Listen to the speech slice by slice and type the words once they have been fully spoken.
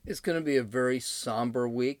It's going to be a very somber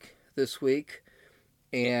week this week,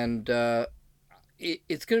 and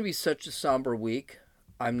it's going to be such a somber week.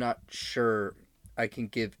 I'm not sure I can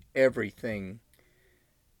give everything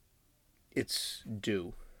its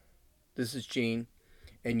due. This is Gene,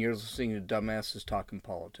 and you're listening to Dumbasses Talking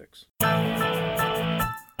Politics.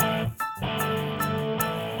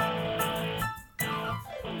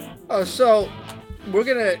 So, we're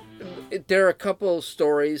going to. There are a couple of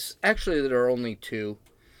stories. Actually, there are only two.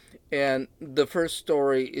 And the first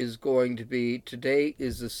story is going to be today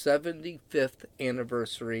is the 75th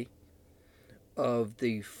anniversary of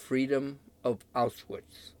the freedom of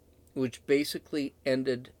Auschwitz, which basically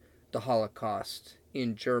ended the Holocaust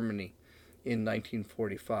in Germany in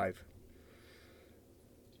 1945.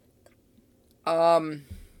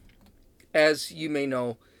 As you may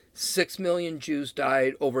know, 6 million Jews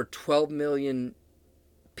died, over 12 million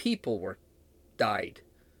people died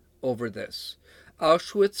over this.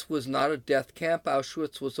 Auschwitz was not a death camp.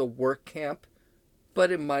 Auschwitz was a work camp,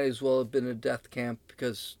 but it might as well have been a death camp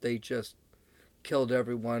because they just killed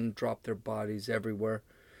everyone, dropped their bodies everywhere.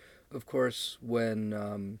 Of course,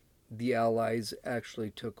 when the Allies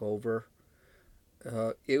actually took over,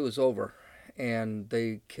 it was over, and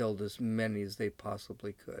they killed as many as they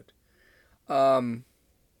possibly could. I'm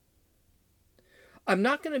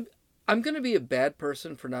going to be a bad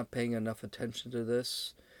person for not paying enough attention to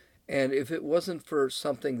this. And if it wasn't for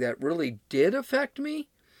something that really did affect me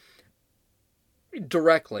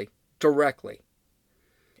directly.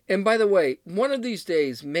 And by the way, one of these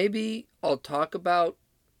days, maybe I'll talk about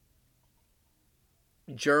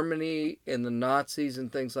Germany and the Nazis and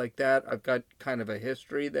things like that. I've got kind of a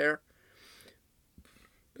history there.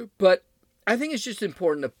 But I think it's just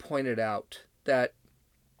important to point it out that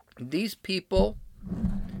these people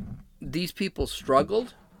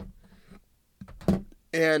struggled.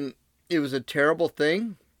 And it was a terrible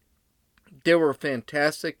thing. They were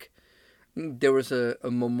fantastic. There was a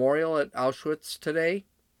memorial at Auschwitz today.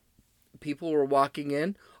 People were walking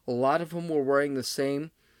in. A lot of them were wearing the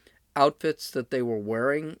same outfits that they were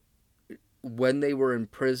wearing when they were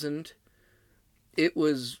imprisoned. It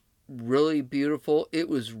was really beautiful. It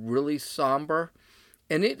was really somber.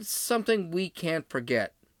 And it's something we can't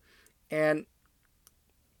forget. And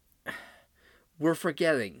we're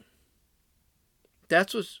forgetting.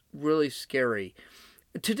 That's what's really scary.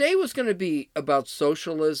 Today was going to be about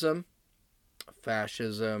socialism,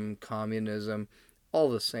 fascism, communism, all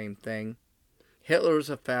the same thing. Hitler was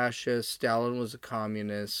a fascist, Stalin was a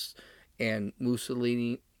communist, and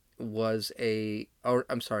Mussolini was it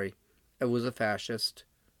was a fascist.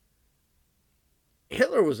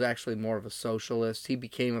 Hitler was actually more of a socialist. He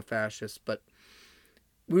became a fascist, but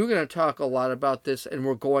we were going to talk a lot about this, and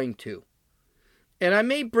we're going to. And I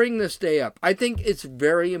may bring this day up. I think it's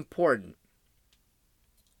very important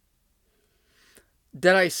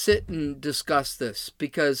that I sit and discuss this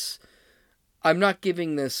because I'm not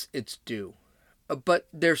giving this its due. But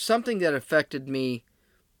there's something that affected me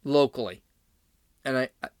locally. And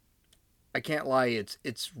I can't lie,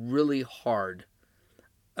 it's really hard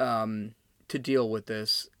to deal with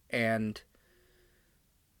this. And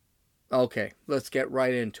okay, let's get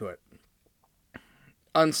right into it.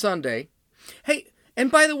 On Sunday, hey, and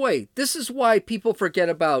by the way, this is why people forget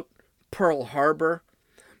about Pearl Harbor.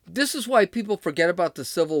 This is why people forget about the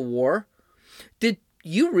Civil War. Did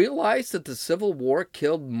you realize that the Civil War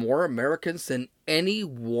killed more Americans than any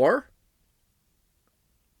war?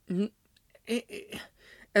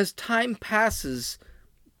 As time passes,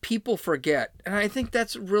 people forget. And I think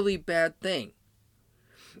that's a really bad thing.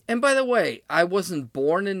 And by the way, I wasn't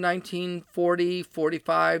born in 1940,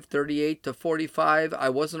 45, 38 to 45. I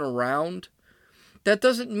wasn't around. That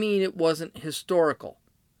doesn't mean it wasn't historical.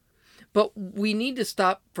 But we need to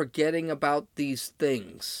stop forgetting about these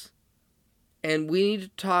things. And we need to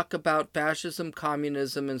talk about fascism,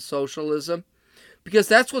 communism, and socialism. Because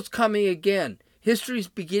that's what's coming again. History's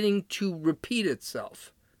beginning to repeat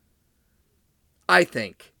itself. I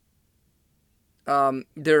think.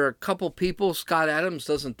 There are a couple people, Scott Adams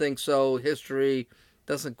doesn't think so. History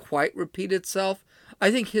doesn't quite repeat itself.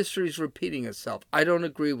 I think history's repeating itself. I don't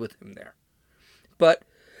agree with him there. But,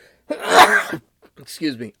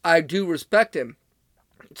 excuse me, I do respect him.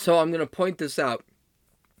 So I'm going to point this out.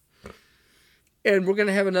 And we're going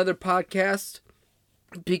to have another podcast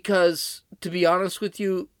because, to be honest with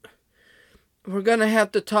you, we're going to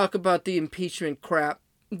have to talk about the impeachment crap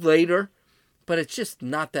later. But it's just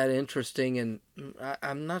not that interesting, and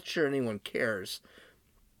I'm not sure anyone cares.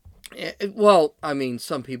 Well, I mean,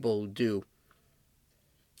 some people do.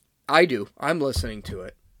 I do. I'm listening to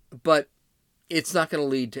it. But it's not going to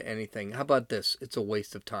lead to anything. How about this? It's a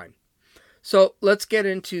waste of time. So let's get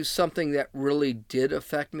into something that really did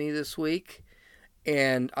affect me this week.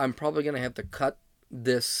 And I'm probably going to have to cut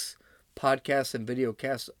this podcast and video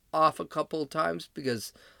cast off a couple of times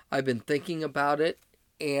because I've been thinking about it.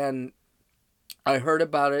 And I heard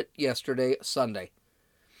about it yesterday, Sunday.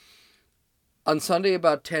 On Sunday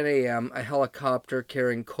about 10 a.m., a helicopter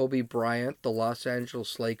carrying Kobe Bryant, the Los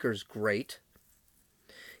Angeles Lakers great,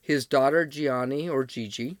 his daughter Gianni, or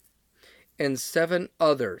Gigi, and 7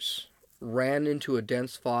 others ran into a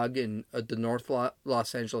dense fog in the North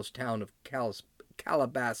Los Angeles town of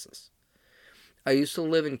Calabasas. I used to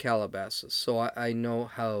live in Calabasas, so I know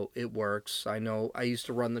how it works. I used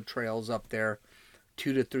to run the trails up there,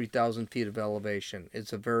 2,000 to 3,000 feet of elevation.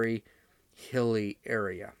 It's a very hilly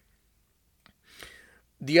area.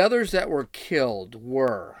 The others that were killed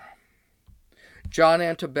were John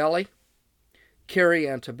Antebelli, Carrie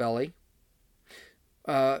Antebelli,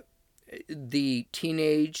 the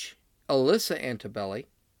teenage Alyssa Antebelli,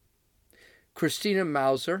 Christina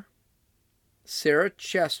Mauser, Sarah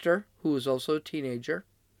Chester, who was also a teenager,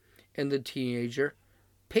 and the teenager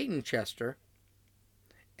Peyton Chester,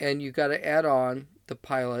 and you got to add on the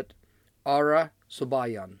pilot Ara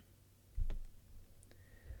Sobayan.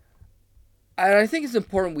 And I think it's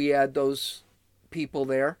important we add those people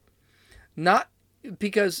there, not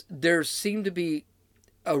because there seemed to be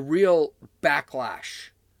a real backlash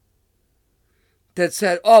that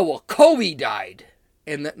said, oh, well, Kobe died,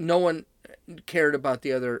 and that no one cared about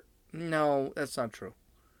the other. No, that's not true.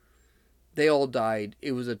 They all died.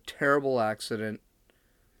 It was a terrible accident,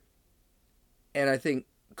 and I think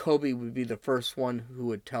Kobe would be the first one who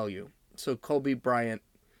would tell you. So Kobe Bryant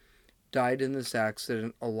died in this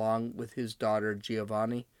accident along with his daughter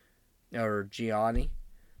Gianni, or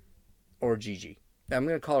Gigi. I'm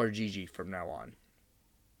going to call her Gigi from now on.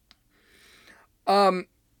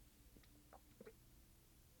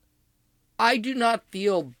 I do not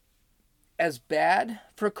feel as bad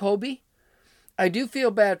for Kobe. I do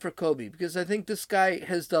feel bad for Kobe because I think this guy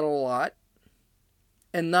has done a lot,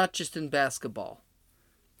 and not just in basketball.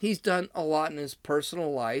 He's done a lot in his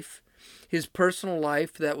personal life. His personal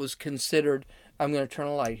life that was considered, I'm going to turn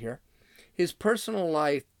a light here. His personal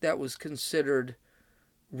life that was considered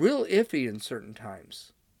real iffy in certain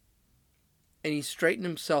times. And he straightened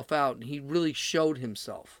himself out and he really showed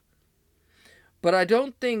himself. But I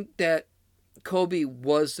don't think that Kobe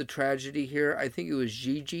was the tragedy here. I think it was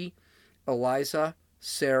Gigi, Eliza,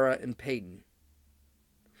 Sarah, and Peyton.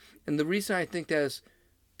 And the reason I think that is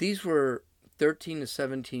these were 13 to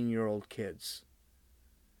 17-year-old kids.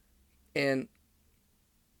 And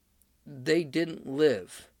they didn't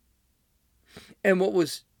live. And what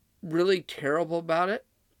was really terrible about it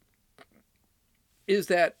is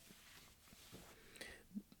that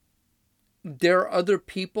there are other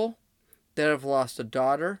people that have lost a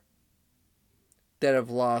daughter, that have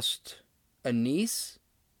lost a niece,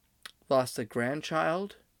 lost a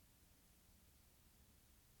grandchild.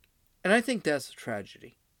 And I think that's a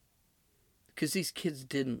tragedy. Because these kids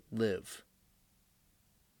didn't live.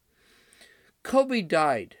 Kobe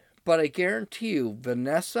died, but I guarantee you,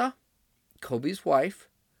 Vanessa, Kobe's wife,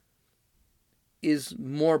 is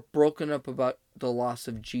more broken up about the loss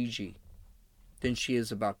of Gigi than she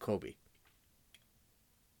is about Kobe.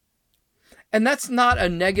 And that's not a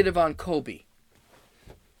negative on Kobe.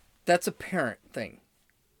 That's a parent thing.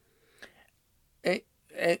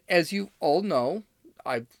 As you all know,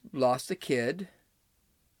 I've lost a kid.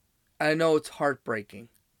 I know it's heartbreaking.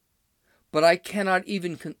 But I cannot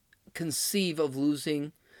even conceive of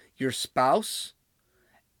losing your spouse.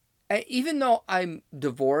 Even though I'm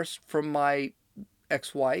divorced from my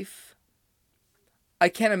ex-wife, I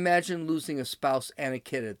can't imagine losing a spouse and a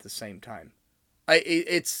kid at the same time.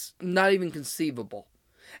 It's not even conceivable.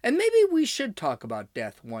 And maybe we should talk about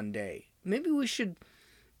death one day. Maybe we should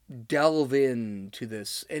delve into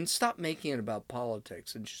this and stop making it about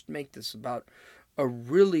politics and just make this about a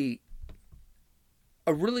real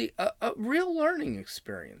learning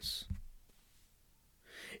experience.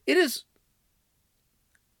 It is.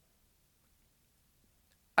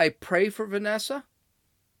 I pray for Vanessa.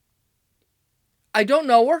 I don't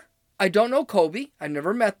know her. I don't know Kobe. I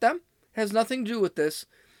never met them. It has nothing to do with this.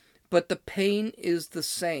 But the pain is the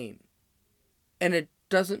same. And it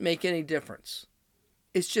doesn't make any difference.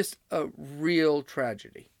 It's just a real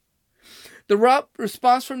tragedy. The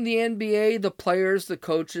response from the NBA, the players, the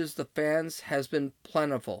coaches, the fans has been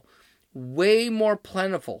plentiful. Way more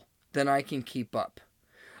plentiful than I can keep up.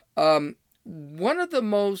 One of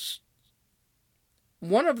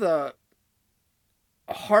the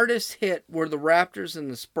hardest hit were the Raptors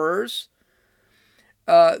and the Spurs.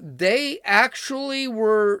 They actually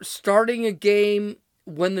were starting a game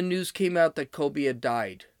when the news came out that Kobe had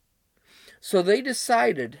died. So they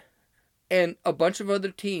decided, and a bunch of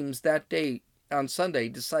other teams that day on Sunday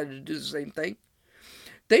decided to do the same thing.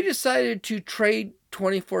 They decided to trade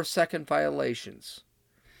 24-second violations.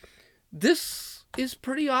 This is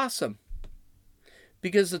pretty awesome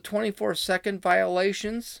because the 24-second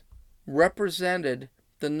violations represented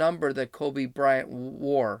the number that Kobe Bryant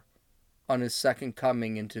wore on his second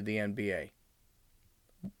coming into the NBA.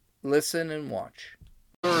 Listen and watch.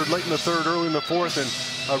 Late in the third, early in the fourth, and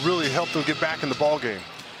really helped them get back in the ball game.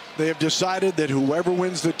 They have decided that whoever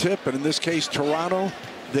wins the tip, and in this case Toronto,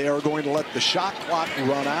 they are going to let the shot clock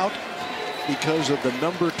run out because of the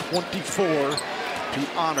number 24 to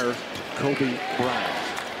honor Kobe Bryant.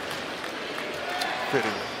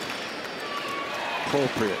 Fitting.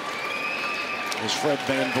 Appropriate. As Fred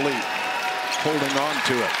VanVleet holding on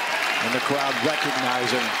to it, and the crowd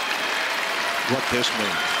recognizing what this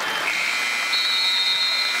means.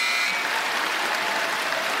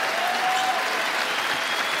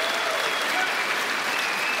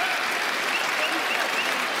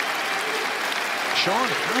 Sean,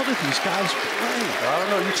 how did these guys play? I don't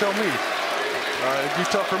know. You tell me. It'd be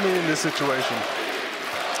tough for me in this situation.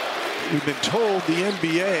 We've been told the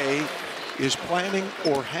NBA is planning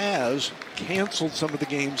or has canceled some of the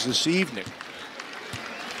games this evening.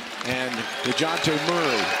 And DeJounte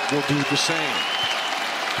Murray will do the same.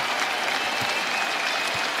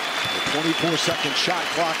 The 24-second shot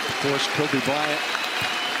clock, of course, Kobe Bryant,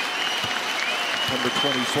 number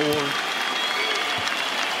 24.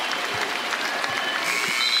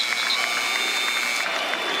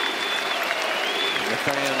 The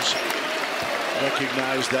fans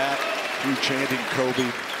recognize that through chanting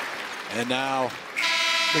Kobe, and now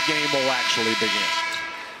the game will actually begin.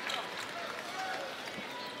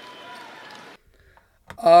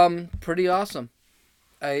 Pretty awesome.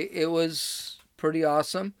 It was pretty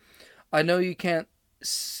awesome. I know you can't,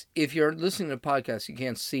 if you're listening to the podcast, you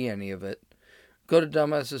can't see any of it. Go to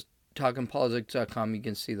dumbassestalkingpolitics.com. You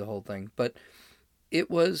can see the whole thing. But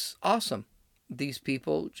it was awesome. These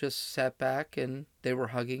people just sat back and they were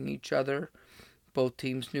hugging each other. Both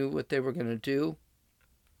teams knew what they were going to do.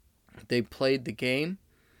 They played the game.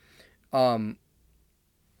 I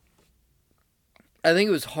think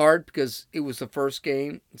it was hard because it was the first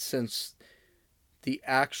game since the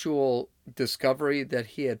actual discovery that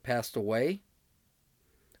he had passed away.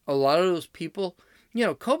 A lot of those people,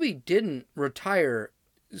 Kobe didn't retire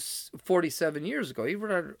 47 years ago. He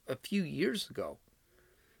retired a few years ago.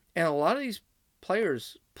 And a lot of these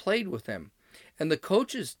players played with him. And the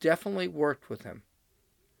coaches definitely worked with him.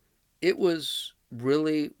 It was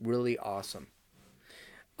really, really awesome.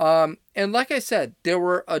 And like I said, there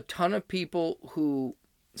were a ton of people who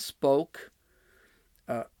spoke.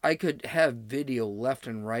 I could have video left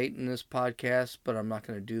and right in this podcast, but I'm not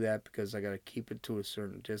going to do that because I got to keep it to a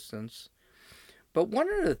certain distance. But one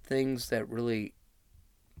of the things that really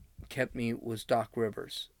kept me was Doc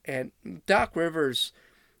Rivers. And Doc Rivers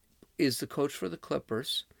is the coach for the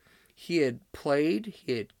Clippers. He had played,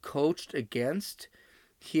 he had coached against,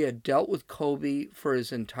 he had dealt with Kobe for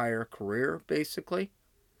his entire career, basically.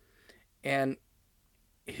 And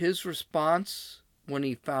his response when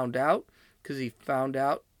he found out, because he found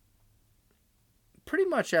out pretty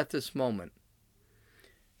much at this moment,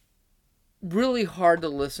 really hard to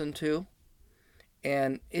listen to.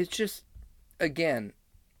 And it's just, again,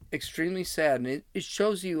 extremely sad. And it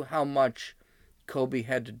shows you how much Kobe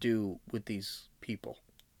had to do with these people.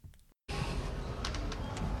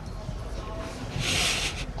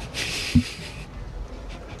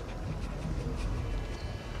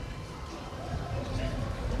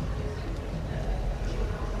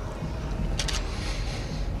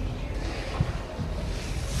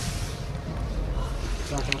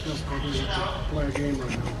 Play a game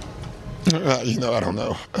right now. I don't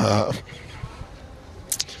know.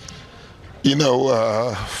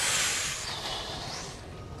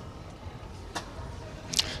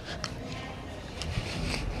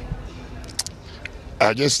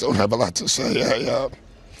 I just don't have a lot to say.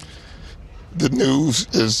 The news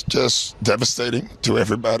is just devastating to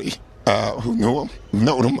everybody who knew him,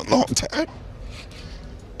 known him a long time.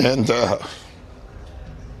 And,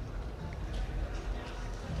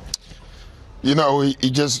 he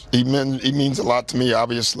means a lot to me,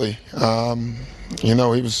 obviously. He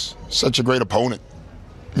was such a great opponent,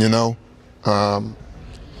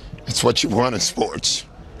 It's what you want in sports.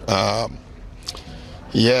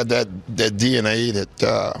 He had that DNA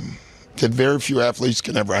that very few athletes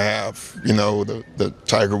can ever have. The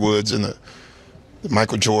Tiger Woods and the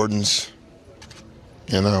Michael Jordans.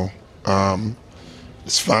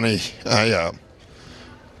 It's funny.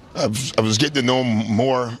 I was getting to know him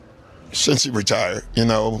more since he retired, you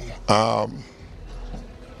know.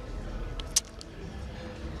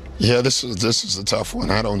 Yeah, this is a tough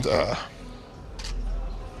one. I mean,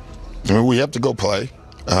 we have to go play.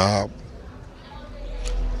 I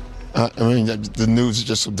mean, the news is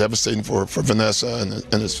just so devastating for Vanessa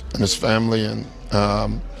and his family, and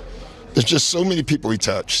there's just so many people he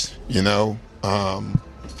touched, you know.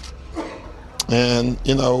 And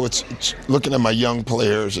you know, it's looking at my young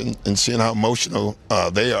players and seeing how emotional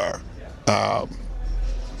they are.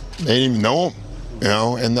 They didn't even know him, you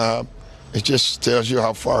know, and it just tells you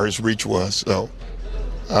how far his reach was. So,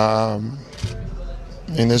 and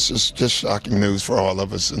this is just shocking news for all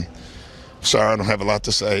of us. And sorry, I don't have a lot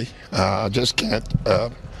to say. I just can't. I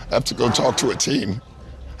have to go talk to a team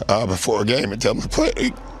before a game and tell them to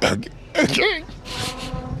play a game.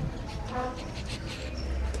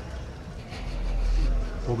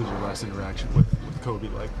 What was your last interaction with Kobe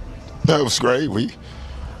like? That was great. We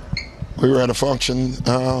were at a function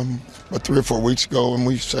 3 or 4 weeks ago, and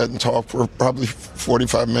we sat and talked for probably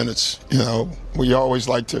 45 minutes. You know, we always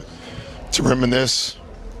like to reminisce.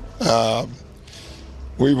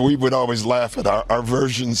 We would always laugh at our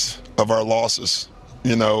versions of our losses.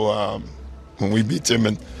 You know, when we beat them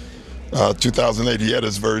in 2008, he had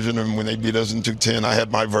his version, and when they beat us in 2010, I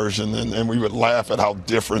had my version, and we would laugh at how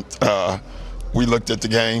different we looked at the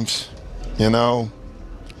games. You know,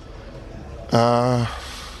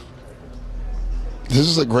 this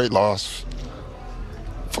is a great loss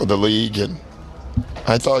for the league, and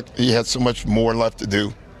I thought he had so much more left to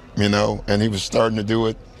do, you know, and he was starting to do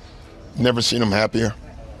it. Never seen him happier,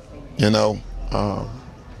 you know.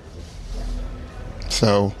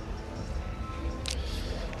 So,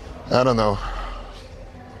 I don't know.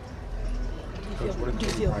 Do you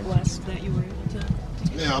feel blessed that you were able to?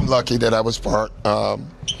 Yeah, I'm lucky that I was part.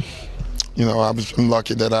 You know, I'm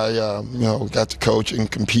lucky that I, you know, got to coach and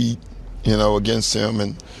compete, you know, against him,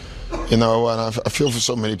 and you know, and I feel for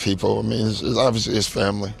so many people. I mean, it's obviously his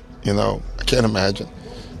family. You know, I can't imagine.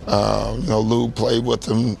 You know, Lou played with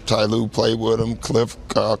him. Ty Lue played with him. Cliff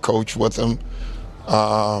coached with him.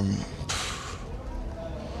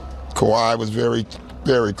 Kawhi was very,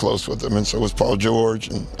 very close with him, and so was Paul George.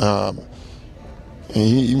 And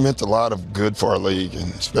he meant a lot of good for our league,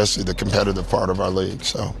 and especially the competitive part of our league.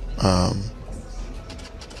 So,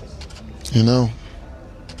 you know,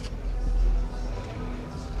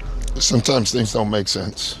 sometimes things don't make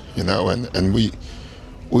sense, you know, and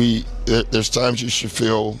there's times you should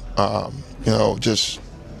feel, you know, you just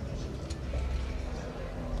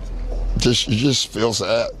feel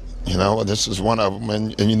sad, you know, and this is one of them,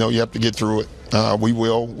 and you know, you have to get through it. We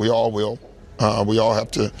all will. We all have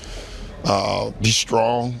to be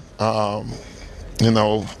strong. You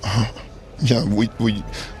know, we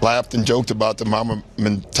laughed and joked about the mama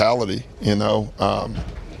mentality, you know.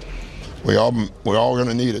 We're all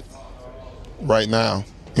gonna need it right now,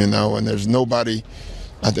 you know, and there's nobody,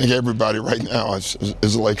 I think everybody right now is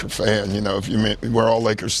a Laker fan, you know. We're all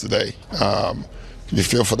Lakers today. You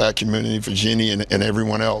feel for that community, for Jeannie and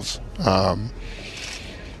everyone else. I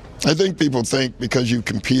think people think because you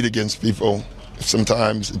compete against people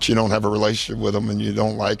sometimes that you don't have a relationship with them and you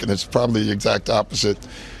don't like, and it's probably the exact opposite.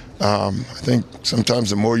 I think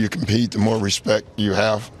sometimes the more you compete, the more respect you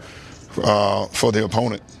have for the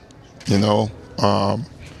opponent, you know.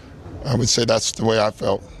 I would say that's the way I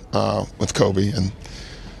felt with Kobe, and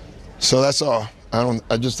so that's all.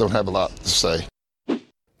 I just don't have a lot to say.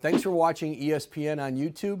 Thanks for watching ESPN on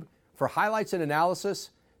YouTube. For highlights and analysis,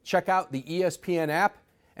 check out the ESPN app,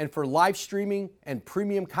 and for live streaming and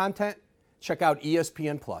premium content, check out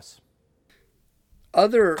ESPN+.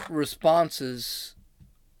 Other responses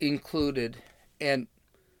included, and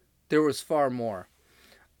there was far more.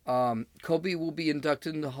 Kobe will be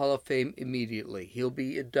inducted in the Hall of Fame immediately. He'll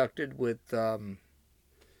be inducted with a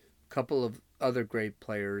couple of other great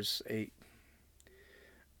players.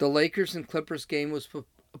 The Lakers and Clippers game was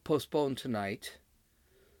postponed tonight.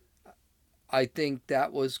 I think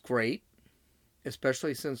that was great,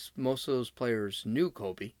 especially since most of those players knew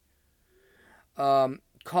Kobe.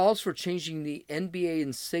 Calls for changing the NBA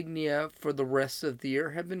insignia for the rest of the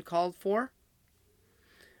year have been called for.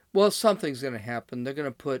 Well, something's going to happen. They're going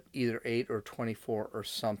to put either 8 or 24 or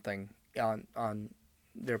something on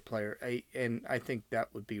their player, and I think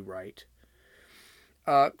that would be right.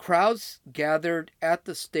 Crowds gathered at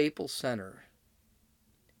the Staples Center,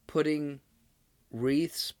 putting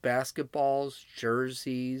wreaths, basketballs,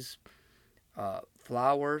 jerseys,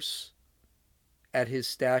 flowers at his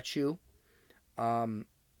statue.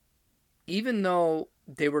 Even though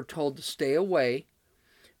they were told to stay away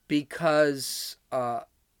because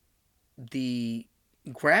the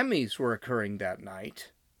Grammys were occurring that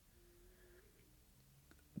night,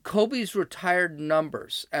 Kobe's retired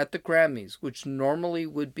numbers at the Grammys, which normally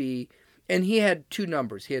would be, and he had two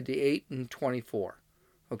numbers. He had the 8 and 24,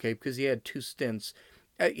 okay, because he had two stints.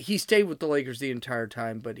 He stayed with the Lakers the entire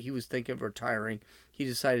time, but he was thinking of retiring. He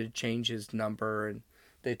decided to change his number, and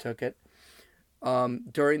they took it.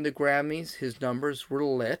 During the Grammys, his numbers were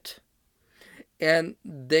lit, and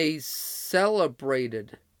they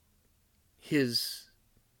celebrated his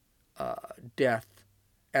death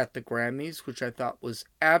at the Grammys, which I thought was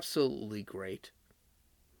absolutely great.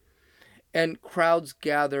 And crowds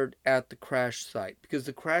gathered at the crash site because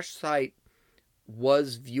the crash site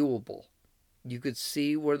was viewable. You could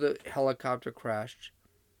see where the helicopter crashed.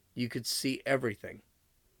 You could see everything.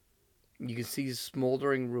 You could see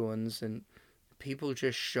smoldering ruins, and people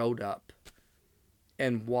just showed up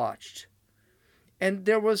and watched. And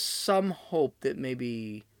there was some hope that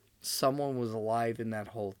maybe someone was alive in that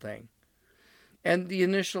whole thing. And the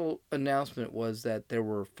initial announcement was that there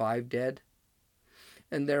were 5 dead,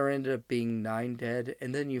 and there ended up being 9 dead.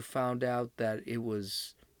 And then you found out that it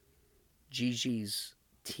was Gigi's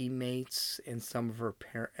teammates and some of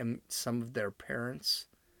their parents,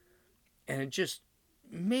 and it just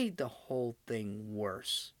made the whole thing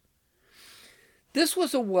worse. This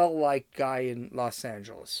was a well-liked guy in Los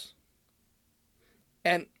Angeles,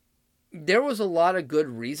 and there was a lot of good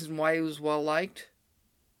reason why he was well-liked.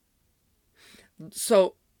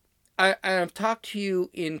 So, I've talked to you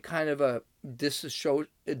in kind of a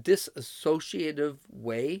disassociative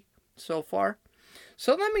way so far.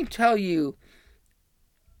 So let me tell you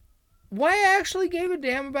why I actually gave a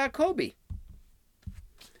damn about Kobe.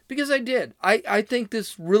 Because I did. I think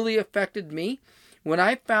this really affected me. When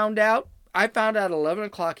I found out at 11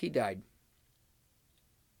 o'clock he died.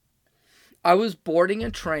 I was boarding a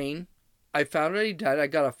train. I found out he died. I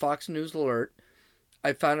got a Fox News alert.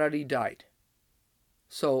 I found out he died.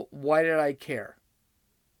 So why did I care?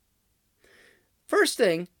 First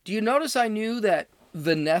thing, do you notice I knew that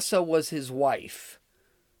Vanessa was his wife?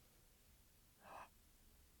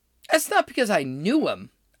 That's not because I knew him.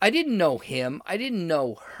 I didn't know him. I didn't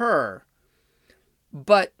know her.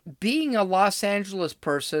 But being a Los Angeles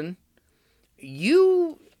person,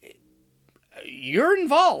 you're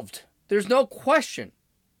involved. There's no question.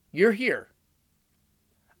 You're here.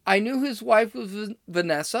 I knew his wife was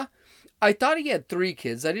Vanessa. I thought he had 3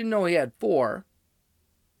 kids. I didn't know he had 4.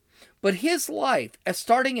 But his life,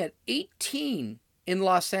 starting at 18 in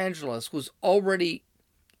Los Angeles, was already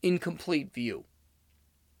in complete view.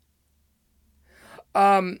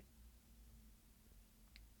 I'm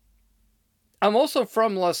also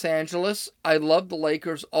from Los Angeles. I loved the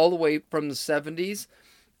Lakers all the way from the 70s.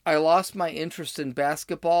 I lost my interest in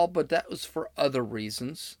basketball, but that was for other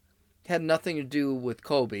reasons. It had nothing to do with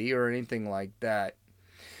Kobe or anything like that.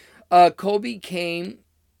 Kobe came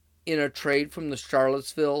in a trade from the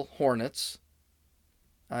Charlottesville Hornets.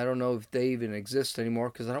 I don't know if they even exist anymore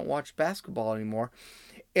because I don't watch basketball anymore.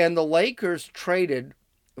 And the Lakers traded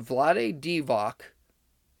Vlade Divac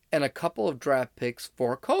and a couple of draft picks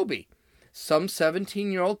for Kobe, some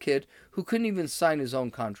 17-year-old kid who couldn't even sign his own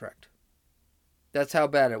contract. That's how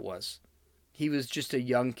bad it was. He was just a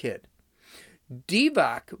young kid.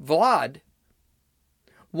 Vlad,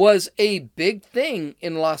 was a big thing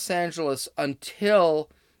in Los Angeles until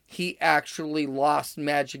he actually lost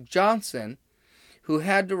Magic Johnson, who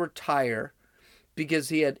had to retire because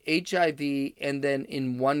he had HIV, and then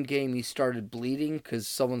in one game he started bleeding because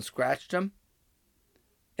someone scratched him.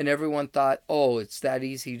 And everyone thought, oh, it's that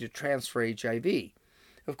easy to transfer HIV.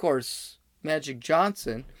 Of course, Magic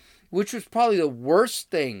Johnson, which was probably the worst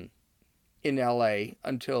thing in LA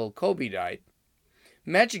until Kobe died.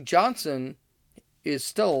 Magic Johnson is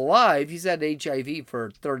still alive. He's had HIV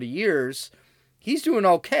for 30 years. He's doing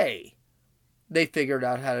okay. They figured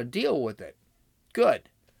out how to deal with it. Good.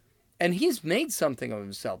 And he's made something of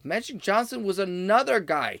himself. Magic Johnson was another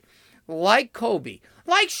guy like Kobe,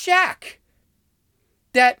 like Shaq,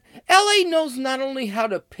 that LA knows not only how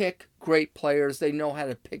to pick great players, they know how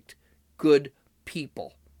to pick good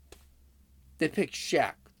people. They picked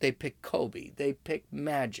Shaq. They picked Kobe. They picked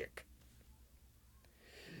Magic.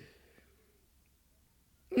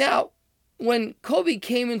 Now, when Kobe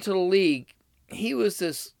came into the league, he was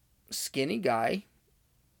this skinny guy.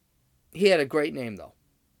 He had a great name, though.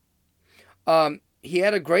 He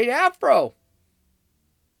had a great afro.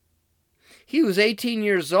 He was 18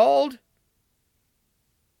 years old.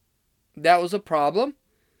 That was a problem.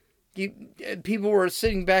 People were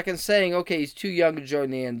sitting back and saying, okay, he's too young to join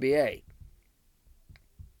the NBA.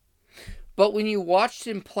 But when you watched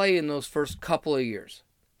him play in those first couple of years,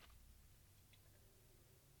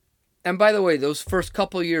 And by the way, those first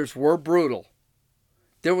couple years were brutal.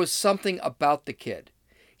 There was something about the kid.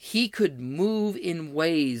 He could move in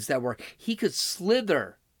ways that were, he could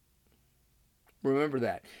slither. Remember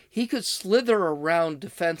that. He could slither around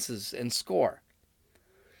defenses and score.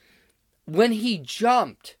 When he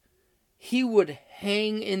jumped, he would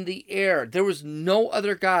hang in the air. There was no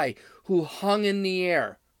other guy who hung in the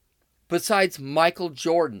air besides Michael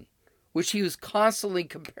Jordan, which he was constantly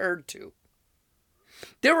compared to.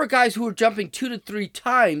 There were guys who were jumping 2 to 3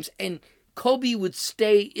 times, and Kobe would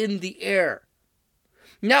stay in the air.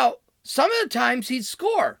 Now, some of the times he'd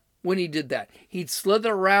score when he did that. He'd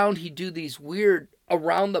slither around, he'd do these weird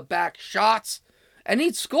around-the-back shots, and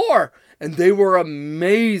he'd score, and they were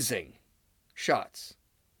amazing shots.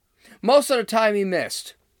 Most of the time he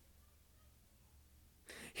missed.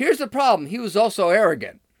 Here's the problem. He was also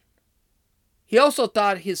arrogant. He also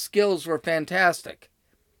thought his skills were fantastic.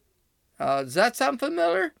 Does that sound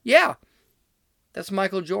familiar? Yeah. That's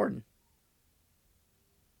Michael Jordan.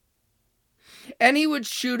 And he would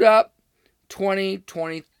shoot up 20,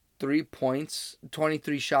 23 points,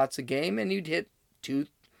 23 shots a game, and he'd hit 2,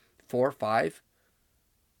 4, 5.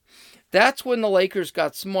 That's when the Lakers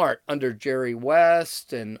got smart under Jerry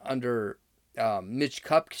West and under Mitch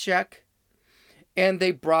Kupchak. And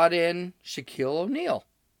they brought in Shaquille O'Neal.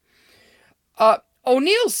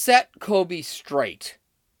 O'Neal set Kobe straight.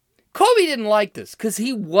 Kobe didn't like this because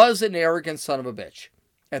he was an arrogant son of a bitch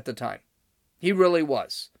at the time. He really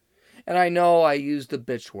was. And I know I used the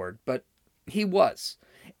bitch word, but he was.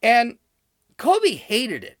 And Kobe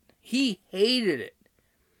hated it. He hated it.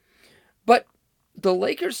 But the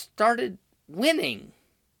Lakers started winning.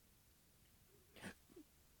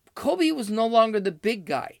 Kobe was no longer the big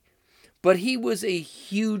guy, but he was a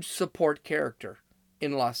huge support character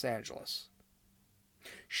in Los Angeles.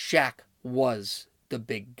 Shaq was the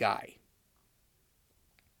big guy.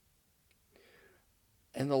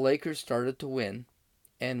 And the Lakers started to win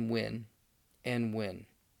and win and win.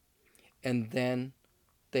 And then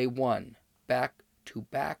they won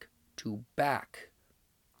back-to-back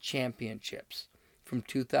championships from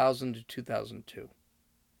 2000 to 2002.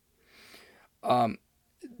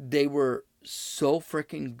 They were so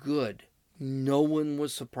freaking good. No one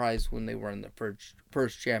was surprised when they were in the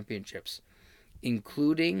first championships,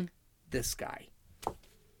 including this guy.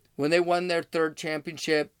 When they won their third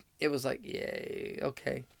championship, it was like, yay,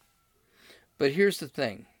 okay. But here's the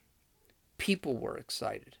thing. People were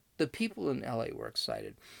excited. The people in LA were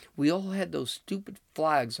excited. We all had those stupid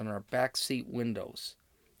flags on our backseat windows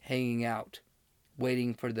hanging out,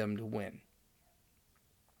 waiting for them to win.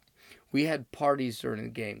 We had parties during the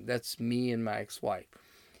game. That's me and my ex-wife.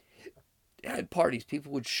 Had parties.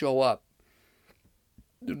 People would show up.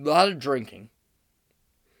 A lot of drinking.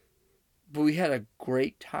 But we had a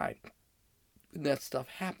great time. And that stuff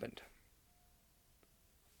happened.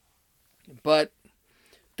 But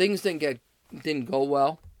things didn't go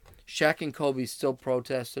well. Shaq and Kobe still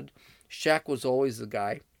protested. Shaq was always the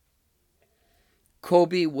guy.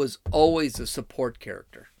 Kobe was always a support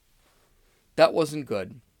character. That wasn't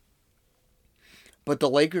good. But the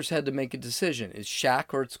Lakers had to make a decision. It's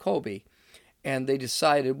Shaq or it's Kobe. And they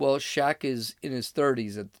decided, well, Shaq is in his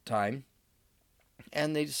 30s at the time.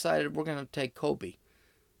 And they decided, we're going to take Kobe.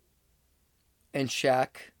 And Shaq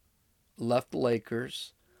left the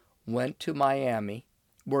Lakers, went to Miami,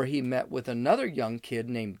 where he met with another young kid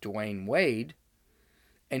named Dwayne Wade.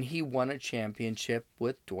 And he won a championship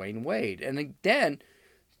with Dwayne Wade. And then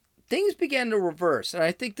things began to reverse. And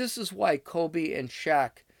I think this is why Kobe and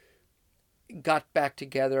Shaq got back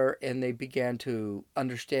together and they began to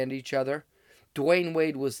understand each other. Dwayne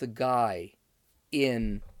Wade was the guy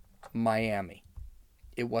in Miami.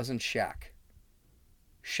 It wasn't Shaq.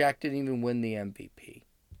 Shaq didn't even win the MVP.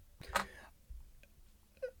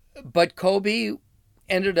 But Kobe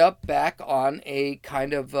ended up back on a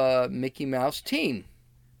kind of Mickey Mouse team.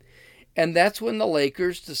 And that's when the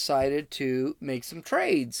Lakers decided to make some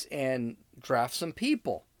trades and draft some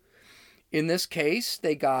people. In this case,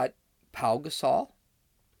 they got Pau Gasol.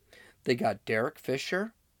 They got Derek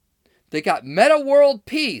Fisher. They got Metta World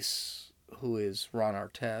Peace, who is Ron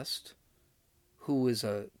Artest, who is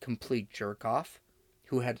a complete jerk-off,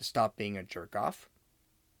 who had to stop being a jerk-off.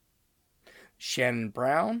 Shannon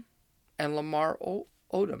Brown and Lamar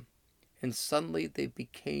Odom. And suddenly they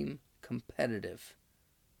became competitive.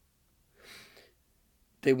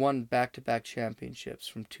 They won back-to-back championships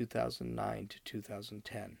from 2009 to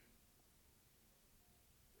 2010.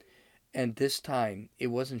 And this time, it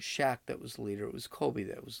wasn't Shaq that was the leader, it was Kobe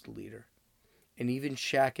that was the leader. And even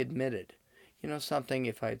Shaq admitted, you know something,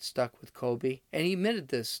 if I had stuck with Kobe, and he admitted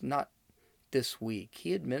this not this week,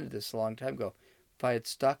 he admitted this a long time ago, If I had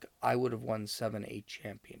stuck, I would have won 7, 8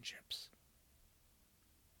 championships.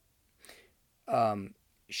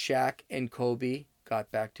 Shaq and Kobe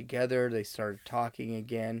got back together. They started talking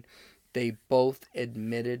again. They both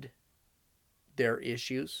admitted their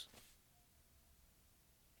issues.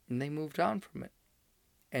 And they moved on from it.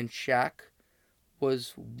 And Shaq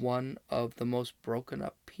was one of the most broken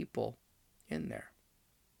up people in there.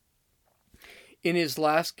 In his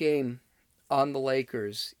last game on the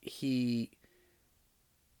Lakers, he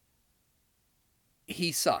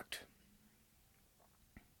sucked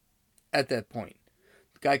at that point.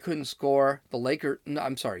 The guy couldn't score.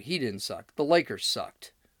 He didn't suck. The Lakers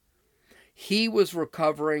sucked. He was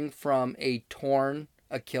recovering from a torn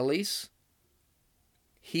Achilles.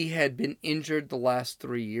 He had been injured the last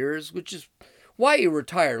 3 years, which is why he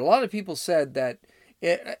retired. A lot of people said that,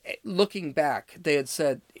 looking back, they had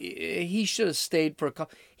said he should have stayed for a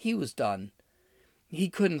couple. He was done. He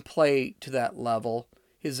couldn't play to that level.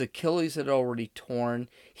 His Achilles had already torn.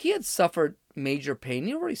 He had suffered major pain.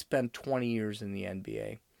 He already spent 20 years in the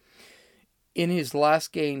NBA. In his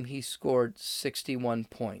last game, he scored 61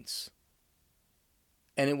 points.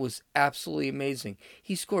 And it was absolutely amazing.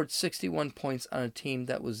 He scored 61 points on a team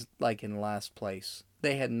that was like in last place.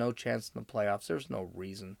 They had no chance in the playoffs. There's no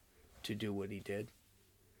reason to do what he did.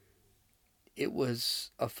 It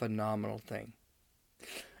was a phenomenal thing.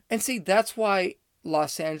 And see, that's why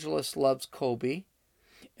Los Angeles loves Kobe,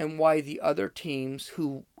 and why the other teams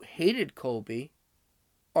who hated Kobe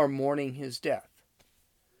are mourning his death.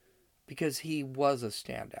 Because he was a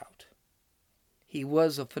standout. He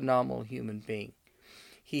was a phenomenal human being.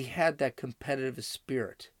 He had that competitive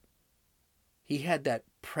spirit. He had that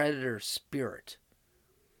predator spirit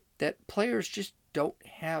that players just don't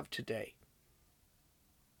have today.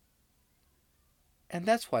 And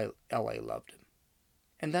that's why LA loved him.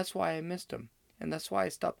 And that's why I missed him. And that's why I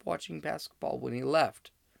stopped watching basketball when he left.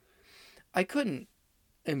 I couldn't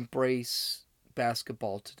embrace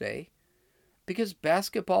basketball today because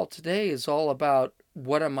basketball today is all about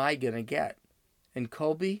what am I going to get? And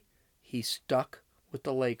Kobe, he stuck with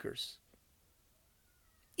the Lakers.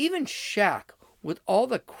 Even Shaq, with all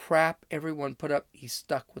the crap everyone put up, he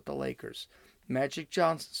stuck with the Lakers. Magic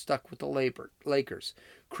Johnson stuck with the Lakers.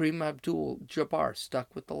 Kareem Abdul-Jabbar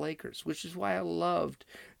stuck with the Lakers, which is why I loved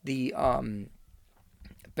the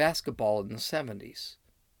basketball in the 70s.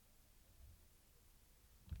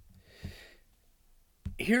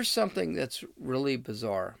 Here's something that's really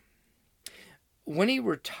bizarre. When he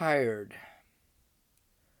retired,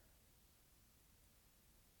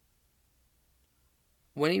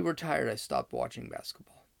 I stopped watching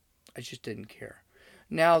basketball. I just didn't care.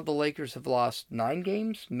 Now the Lakers have lost 9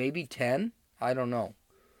 games, maybe 10. I don't know.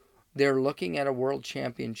 They're looking at a world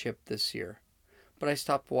championship this year. But I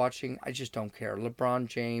stopped watching. I just don't care. LeBron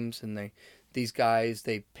James and these guys,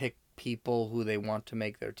 they pick people who they want to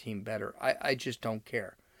make their team better. I just don't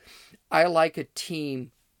care. I like a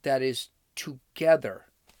team that is together.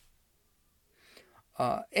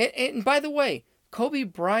 And by the way, Kobe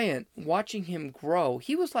Bryant, watching him grow,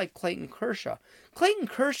 he was like Clayton Kershaw. Clayton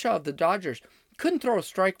Kershaw of the Dodgers couldn't throw a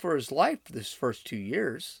strike for his life this first 2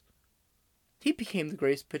 years. He became the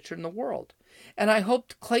greatest pitcher in the world. And I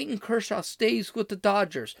hope Clayton Kershaw stays with the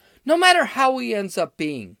Dodgers, no matter how he ends up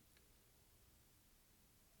being.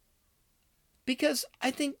 Because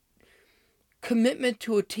I think commitment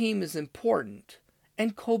to a team is important.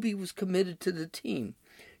 And Kobe was committed to the team.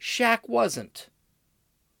 Shaq wasn't.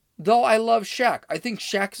 Though I love Shaq. I think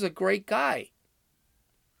Shaq is a great guy.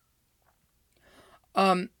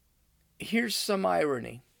 Here's some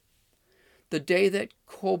irony. The day that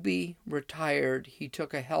Kobe retired, he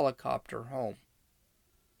took a helicopter home.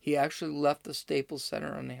 He actually left the Staples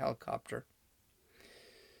Center on a helicopter.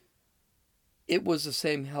 It was the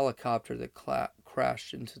same helicopter that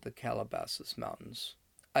crashed into the Calabasas Mountains.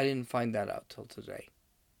 I didn't find that out till today.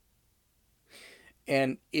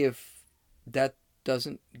 And if that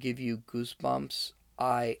doesn't give you goosebumps,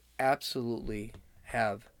 I absolutely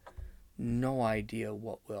have no idea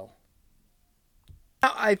what will.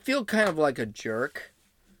 I feel kind of like a jerk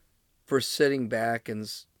for sitting back and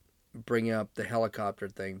bringing up the helicopter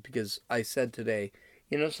thing, because I said today,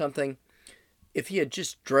 you know something? If he had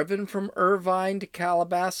just driven from Irvine to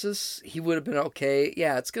Calabasas, he would have been okay.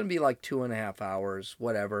 Yeah, it's going to be like 2.5 hours,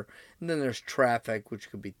 whatever. And then there's traffic, which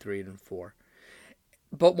could be 3 and 4.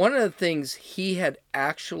 But one of the things he had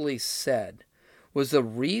actually said was the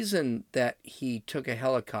reason that he took a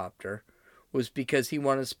helicopter was because he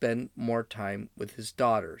wanted to spend more time with his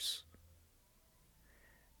daughters.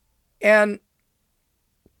 And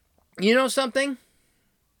you know something?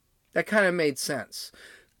 That kind of made sense.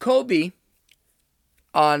 Kobe,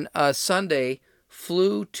 on Sunday,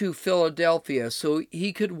 flew to Philadelphia so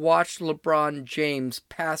he could watch LeBron James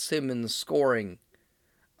pass him in the scoring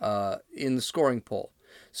poll.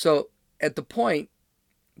 So at the point,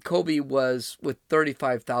 Kobe was, with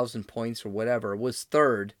 35,000 points or whatever, was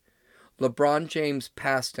third. LeBron James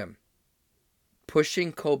passed him,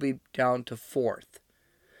 pushing Kobe down to fourth.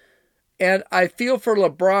 And I feel for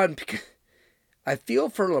LeBron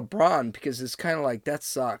because it's kind of like, that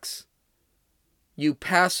sucks. You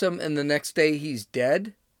pass him and the next day he's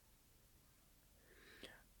dead.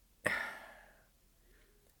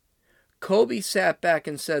 Kobe sat back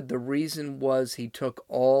and said the reason was he took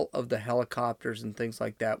all of the helicopters and things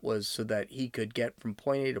like that was so that he could get from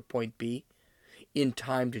point A to point B in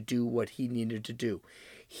time to do what he needed to do.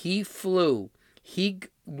 He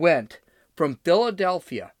went from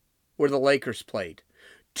Philadelphia, where the Lakers played,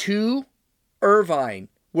 to Irvine,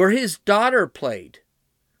 where his daughter played,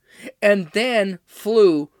 and then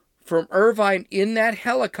flew from Irvine in that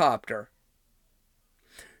helicopter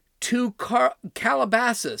to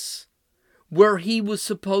Calabasas, where he was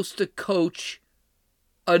supposed to coach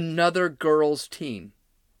another girls' team.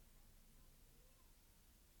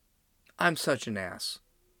 I'm such an ass.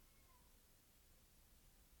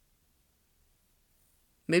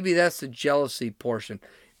 Maybe that's the jealousy portion,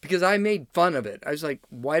 because I made fun of it. I was like,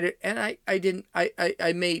 why did, and I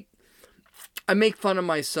make fun of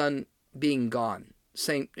my son being gone.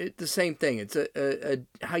 The same thing. It's a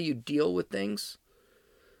how you deal with things.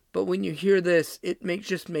 But when you hear this, it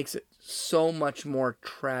just makes it so much more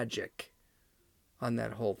tragic on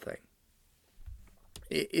that whole thing.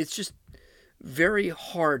 It's just very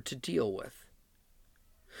hard to deal with.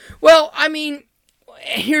 Well, I mean,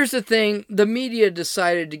 here's the thing. The media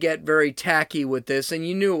decided to get very tacky with this, and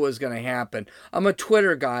you knew it was going to happen. I'm a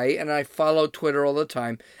Twitter guy, and I follow Twitter all the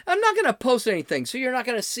time. I'm not going to post anything, so you're not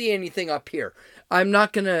going to see anything up here. I'm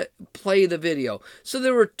not going to play the video. So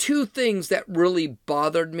there were two things that really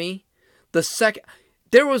bothered me.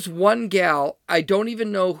 There was one gal, I don't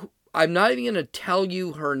even know, I'm not even going to tell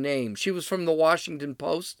you her name. She was from the Washington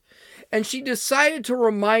Post, and she decided to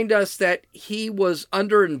remind us that he was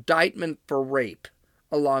under indictment for rape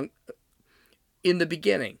in the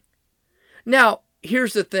beginning. Now,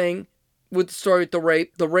 here's the thing with the story with the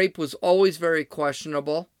rape. The rape was always very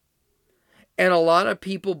questionable. And a lot of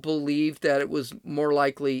people believed that it was more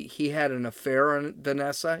likely he had an affair on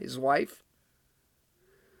Vanessa, his wife.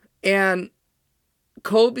 And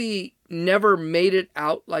Kobe never made it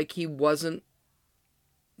out like he wasn't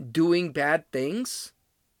doing bad things.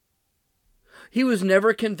 He was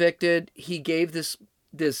never convicted. He gave this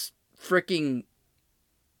freaking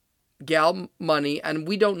gal money, and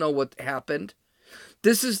we don't know what happened.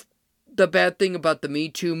 This is the bad thing about the Me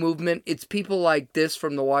Too movement. It's people like this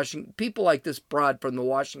people like this broad from the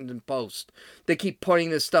Washington Post. They keep pointing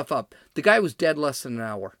this stuff up. The guy was dead less than an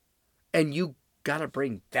hour. And you gotta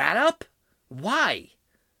bring that up? Why?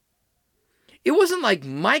 It wasn't like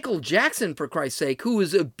Michael Jackson, for Christ's sake, who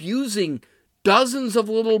was abusing dozens of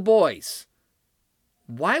little boys.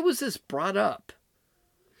 Why was this brought up?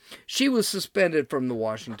 She was suspended from the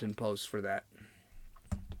Washington Post for that.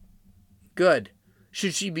 Good.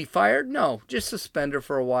 Should she be fired? No, just suspend her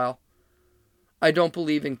for a while. I don't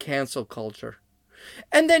believe in cancel culture.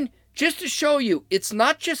 And then, just to show you, it's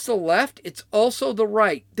not just the left, it's also the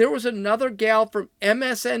right. There was another gal from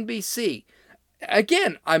MSNBC.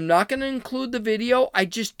 Again, I'm not going to include the video, I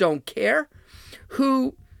just don't care,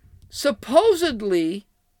 who supposedly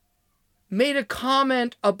made a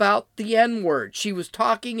comment about the N-word. She was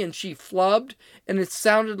talking and she flubbed, and it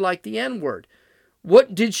sounded like the N-word.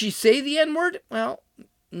 What, did she say the N-word? Well,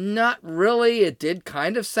 not really. It did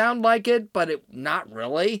kind of sound like it, but not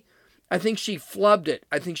really. I think she flubbed it.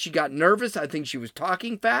 I think she got nervous. I think she was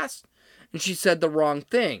talking fast, and she said the wrong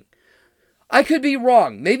thing. I could be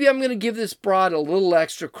wrong. Maybe I'm going to give this broad a little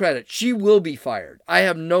extra credit. She will be fired. I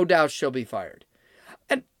have no doubt she'll be fired.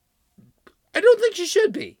 And I don't think she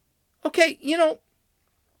should be. Okay,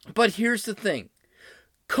 but here's the thing.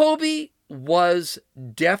 Kobe was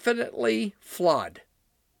definitely flawed.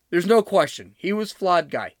 There's no question. He was a flawed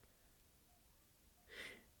guy.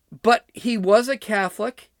 But he was a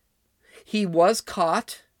Catholic. He was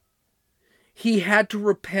caught. He had to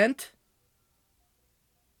repent.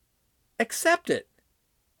 Accept it.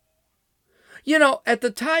 At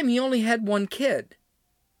the time, he only had one kid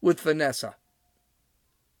with Vanessa.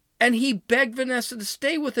 And he begged Vanessa to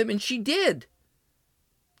stay with him, and she did.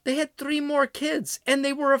 They had 3 more kids, and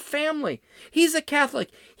they were a family. He's a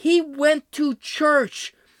Catholic. He went to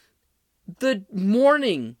church the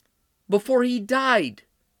morning before he died.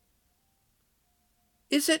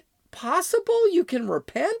 Is it possible you can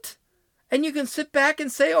repent And you can sit back and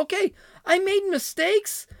say, okay, I made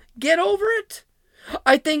mistakes. Get over it.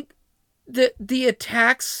 I think that the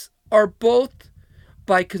attacks are both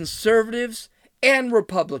by conservatives and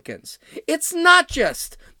Republicans. It's not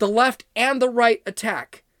just the left and the right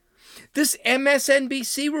attack. This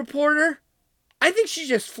MSNBC reporter, I think she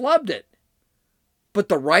just flubbed it. But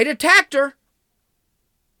the right attacked her.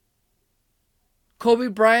 Kobe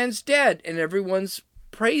Bryant's dead and everyone's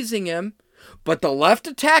praising him. But the left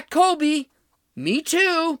attacked Kobe. Me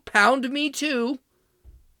too. Pound me too.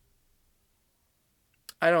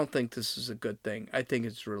 I don't think this is a good thing. I think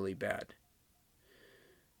it's really bad.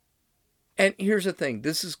 And here's the thing.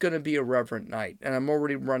 This is going to be a reverent night. And I'm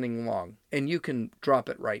already running long. And you can drop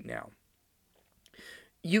it right now.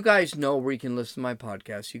 You guys know where you can listen to my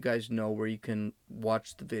podcast. You guys know where you can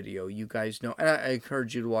watch the video. You guys know. And I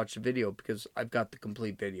encourage you to watch the video because I've got the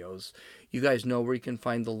complete videos. You guys know where you can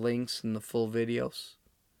find the links and the full videos.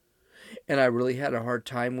 And I really had a hard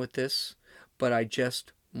time with this. But I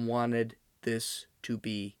just wanted this to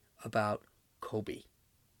be about Kobe.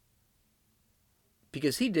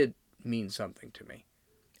 Because he did mean something to me.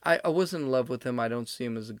 I wasn't in love with him. I don't see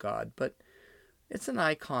him as a god. But it's an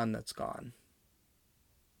icon that's gone.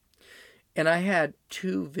 And I had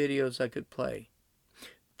 2 videos I could play.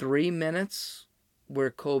 3 minutes where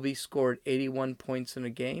Kobe scored 81 points in a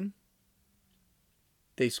game.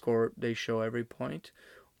 They show every point.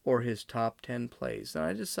 Or his top 10 plays. And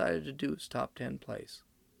I decided to do his top 10 plays.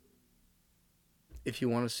 If you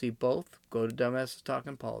want to see both, go to Dumbasses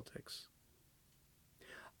Talking Politics.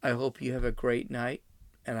 I hope you have a great night.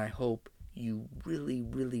 And I hope you really,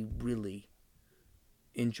 really, really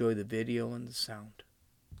enjoy the video and the sound.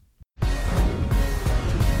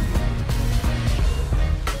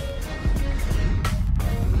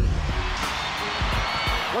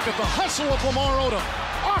 Look at the hustle of Lamar Odom.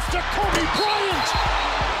 Off to Kobe Bryant.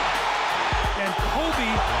 And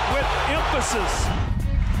Kobe with emphasis.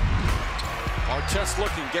 Artest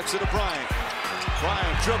looking, gets it to Bryant.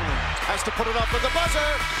 Bryant dribbling, has to put it up with the buzzer.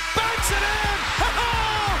 Banks it in!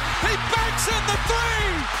 He banks in the 3!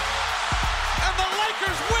 And the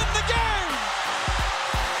Lakers win the game!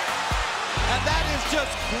 And that is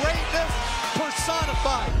just greatness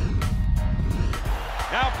personified.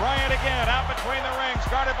 Now Bryant again, out between the rings,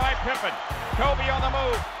 guarded by Pippen. Kobe on the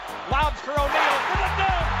move, lobs for O'Neal for the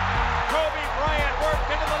dunk. Kobe Bryant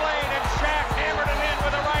worked into the lane, and Shaq hammered it in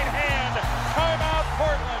with the right hand. Timeout,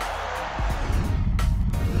 Portland.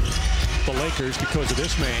 The Lakers, because of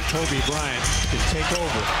this man, Kobe Bryant, can take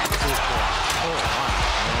over.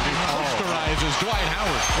 He posterizes Dwight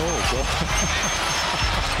Howard. Oh, boy.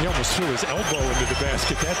 He almost threw his elbow into the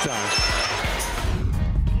basket that time.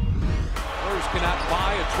 Cannot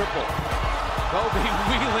buy a triple. Kobe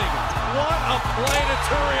wheeling. What a play to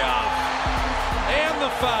Turioff. And the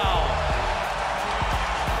foul.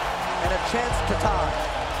 And a chance to tie.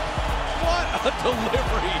 What a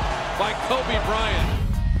delivery by Kobe Bryant.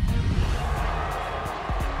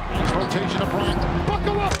 Nice rotation of Bryant.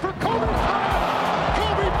 Buckle up for Kobe Bryant.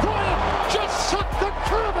 Kobe Bryant just sucked the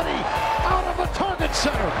gravity out of the target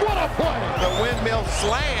center. What a play. The windmill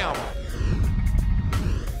slam.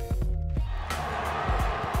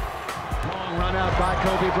 Run out by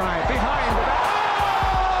Kobe Bryant. Behind the back.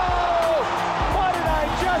 Oh! What did I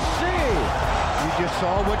just see? You just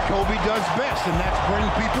saw what Kobe does best, and that's bring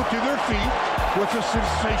people to their feet with a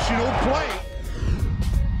sensational play.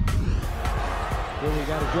 Here we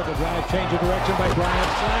got a dribble drive, change of direction by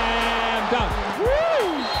Bryant. Slam dunk.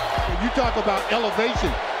 Woo! When you talk about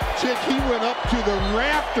elevation, Chick, he went up to the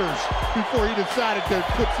rafters before he decided to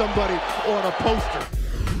put somebody on a poster.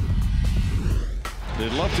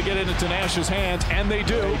 They'd love to get it into Nash's hands, and they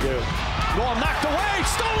do. Ball knocked away,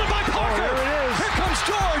 stolen by Parker. Here it is. Here comes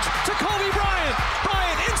George to Kobe Bryant.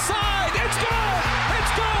 Bryant inside. It's good.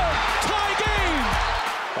 It's good. Tie game.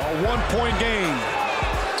 A 1-point game.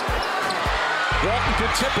 Walton can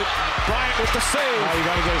tip it. Bryant with the save. Oh, you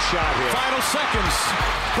got to get a shot here. Final seconds.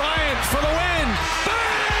 Bryant for the win.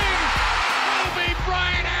 Bang! Kobe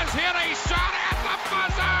Bryant has hit a shot at the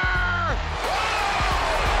buzzer.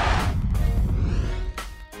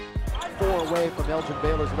 4 away from Elgin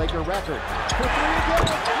Baylor's Laker record. For 3 again.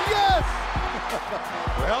 Yes!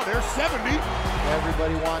 Well, there's 70.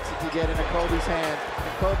 Everybody wants it to get into Kobe's hands.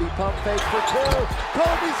 Kobe pump fake for 2.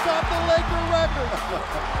 Kobe stopped the Laker record.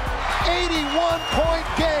 81-point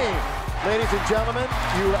game. Ladies and gentlemen,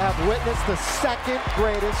 you have witnessed the second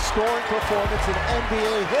greatest scoring performance in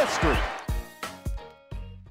NBA history.